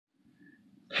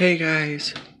Hey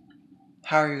guys,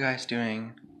 how are you guys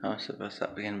doing? I was supposed to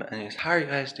begin, but anyways, how are you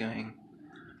guys doing?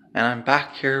 And I'm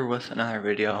back here with another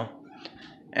video.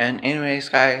 And anyways,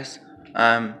 guys,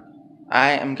 I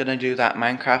am gonna do that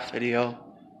Minecraft video,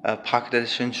 Pocket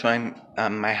Edition, showing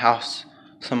my house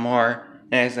some more.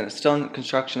 Anyways, and it's still in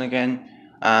construction again.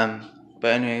 But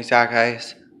anyways, yeah,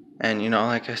 guys, and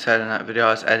like I said in that video,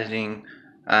 I was editing,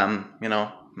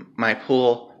 my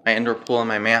pool, my indoor pool in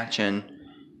my mansion.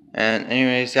 And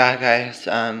anyways, yeah, guys,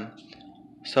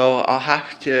 so I'll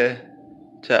have to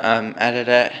edit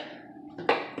it.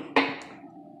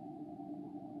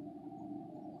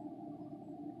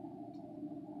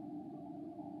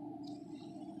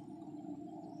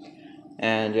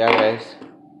 And yeah, guys,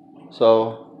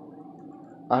 so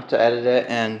I'll have to edit it,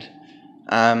 and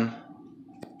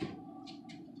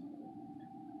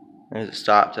it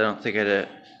stopped. I don't think I did it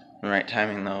in the right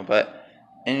timing though. But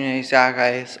anyways, yeah,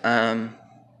 guys,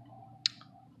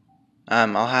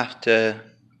 I'll have to,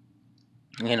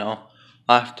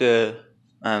 I'll have to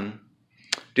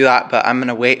do that. But I'm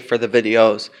gonna wait for the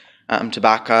videos to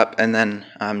back up and then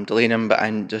delete them. But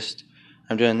I'm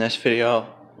doing this video.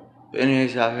 But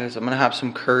anyways, yeah, guys, I'm gonna have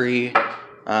some curry.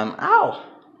 Ow!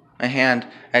 My hand.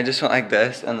 I just went like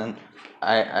this, and then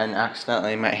and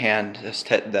accidentally my hand just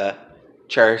hit the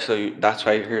chair, so that's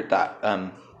why you heard that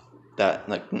that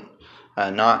like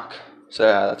knock. So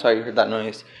yeah, that's why you heard that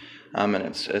noise. And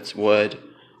it's wood.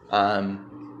 So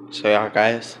yeah,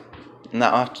 guys, and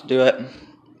that'll have to do it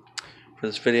for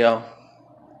this video.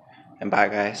 And bye,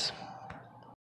 guys.